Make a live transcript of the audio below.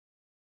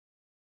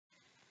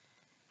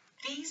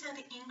These are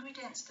the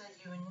ingredients that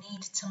you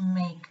need to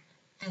make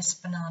this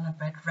banana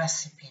bread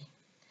recipe.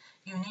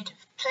 You need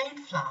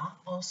plain flour,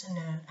 also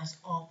known as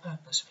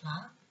all-purpose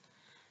flour,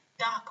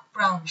 dark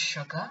brown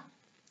sugar,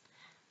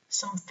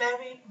 some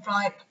very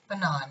ripe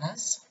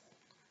bananas,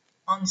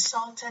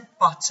 unsalted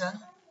butter,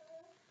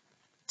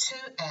 2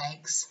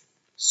 eggs,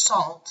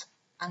 salt,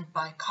 and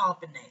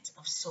bicarbonate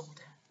of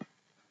soda.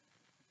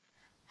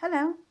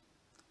 Hello,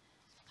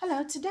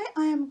 today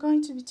I am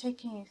going to be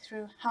taking you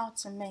through how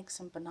to make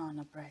some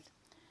banana bread.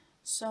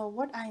 So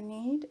what I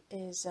need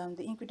is,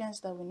 the ingredients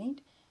that we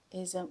need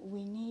is,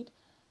 we need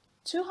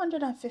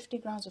 250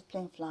 grams of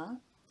plain flour.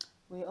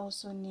 We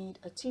also need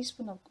a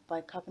teaspoon of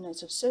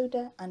bicarbonate of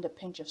soda and a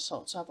pinch of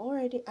salt. So I've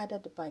already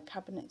added the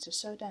bicarbonate of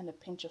soda and a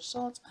pinch of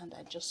salt, and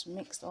I just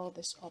mixed all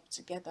this up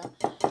together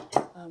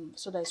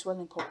so that it's well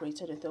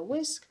incorporated with a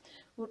whisk.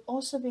 We'll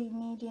also be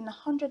needing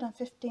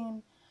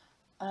 115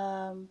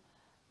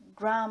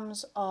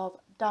 grams of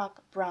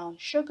dark brown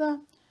sugar.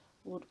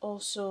 Would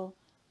also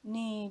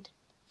need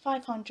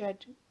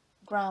 500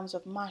 grams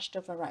of mashed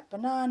overripe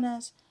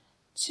bananas,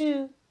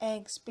 2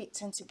 eggs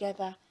beaten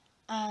together,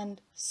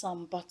 and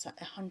some butter,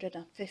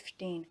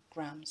 115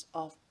 grams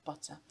of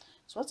butter.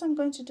 So what I'm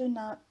going to do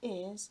now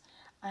is,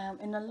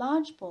 in a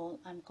large bowl,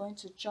 I'm going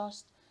to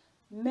just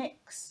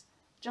mix,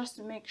 just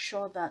to make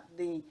sure that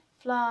the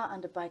flour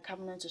and the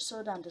bicarbonate of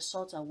soda and the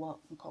salt are well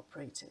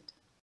incorporated.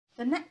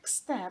 The next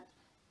step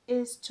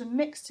is to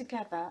mix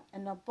together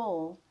in a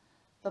bowl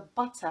the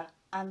butter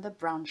and the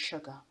brown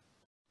sugar.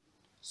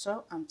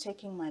 So I'm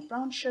taking my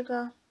brown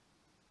sugar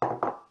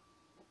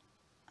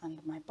and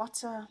my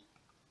butter,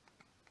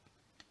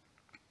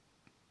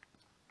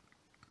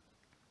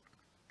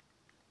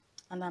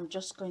 and I'm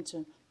just going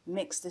to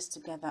mix this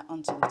together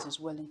until it is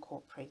well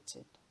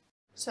incorporated.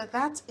 So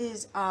that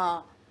is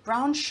our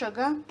brown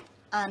sugar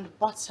and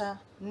butter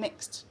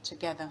mixed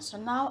together. So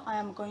now I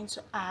am going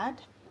to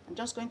add, I'm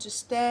just going to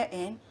stir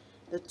in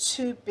the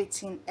 2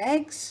 beaten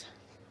eggs.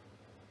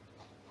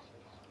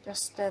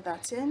 Just stir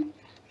that in.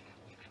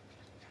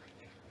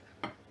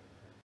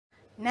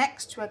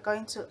 Next, we're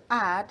going to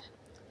add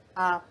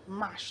our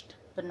mashed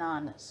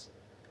bananas,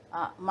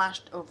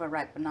 mashed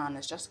overripe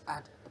bananas. Just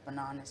add the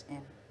bananas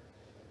in.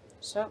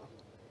 So,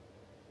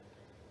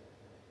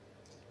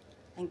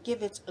 and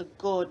give it a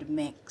good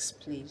mix,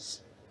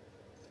 please.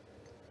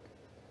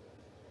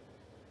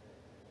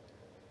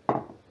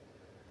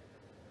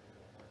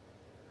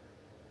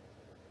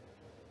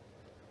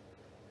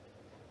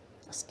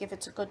 Let's give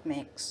it a good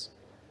mix.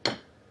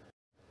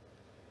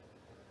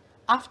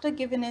 After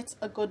giving it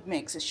a good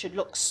mix, it should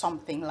look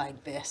something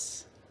like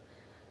this.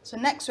 So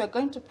next we're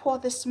going to pour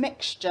this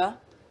mixture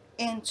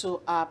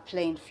into our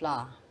plain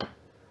flour.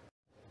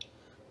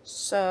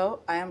 So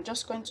I am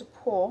just going to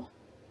pour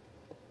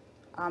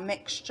our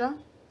mixture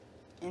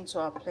into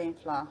our plain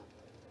flour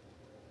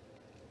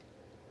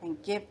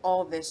and give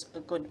all this a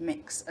good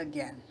mix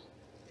again.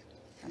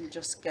 And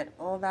just get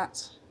all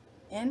that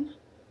in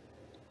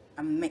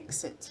and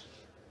mix it,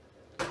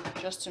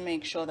 just to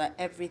make sure that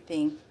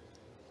everything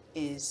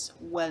is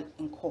well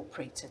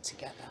incorporated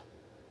together.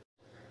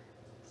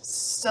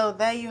 So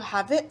there you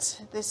have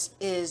it. This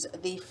is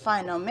the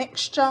final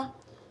mixture,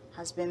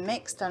 has been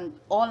mixed, and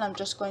all I'm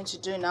just going to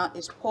do now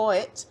is pour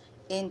it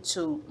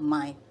into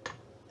my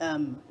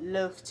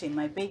loaf tin,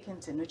 my baking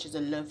tin, which is a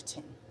loaf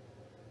tin.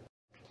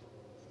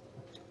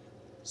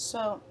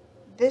 So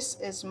this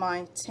is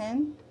my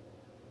tin,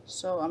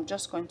 so I'm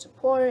just going to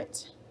pour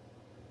it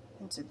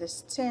into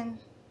this tin,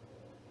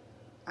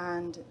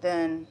 and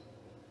then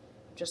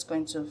I'm just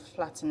going to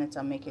flatten it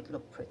and make it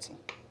look pretty.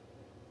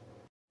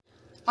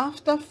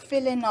 After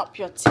filling up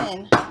your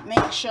tin,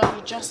 make sure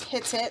you just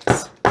hit it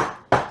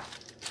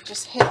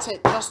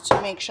just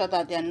to make sure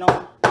that there are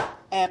no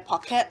air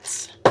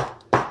pockets,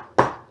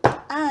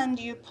 and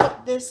you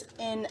put this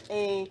in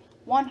a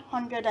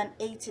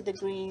 180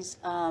 degrees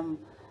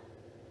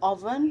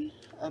oven,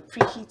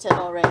 preheated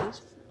already,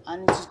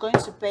 and it is going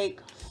to bake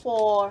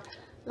for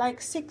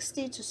like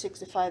 60 to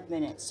 65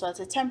 minutes. So at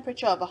a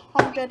temperature of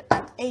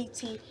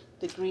 180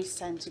 degrees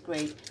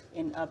centigrade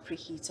in a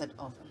preheated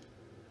oven.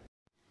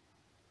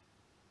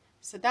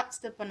 So that's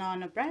the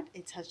banana bread.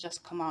 It has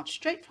just come out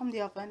straight from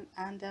the oven,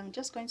 and I'm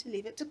just going to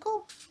leave it to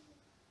cool.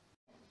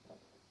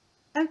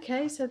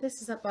 Okay, so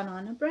this is a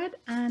banana bread,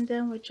 and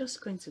then we're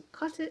just going to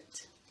cut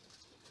it.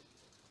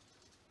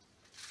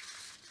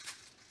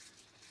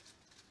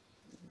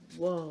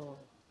 Whoa.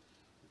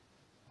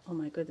 Oh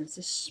my goodness,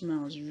 this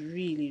smells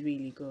really,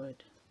 really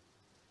good.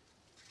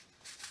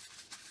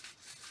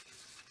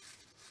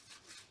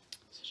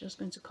 So just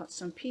going to cut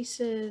some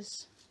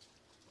pieces,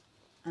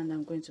 and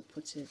I'm going to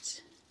put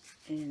it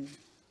in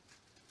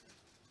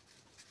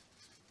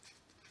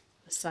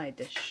a side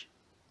dish.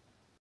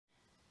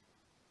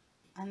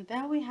 And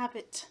there we have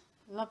it,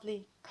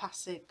 lovely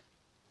classic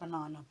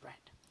banana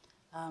bread.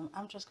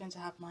 I'm just going to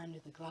have mine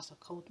with a glass of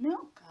cold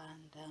milk,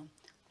 and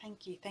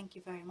thank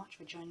you very much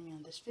for joining me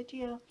on this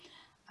video.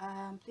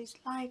 Please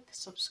like,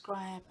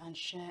 subscribe and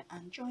share,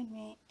 and join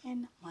me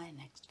in my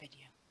next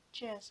video.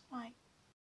 Cheers, bye.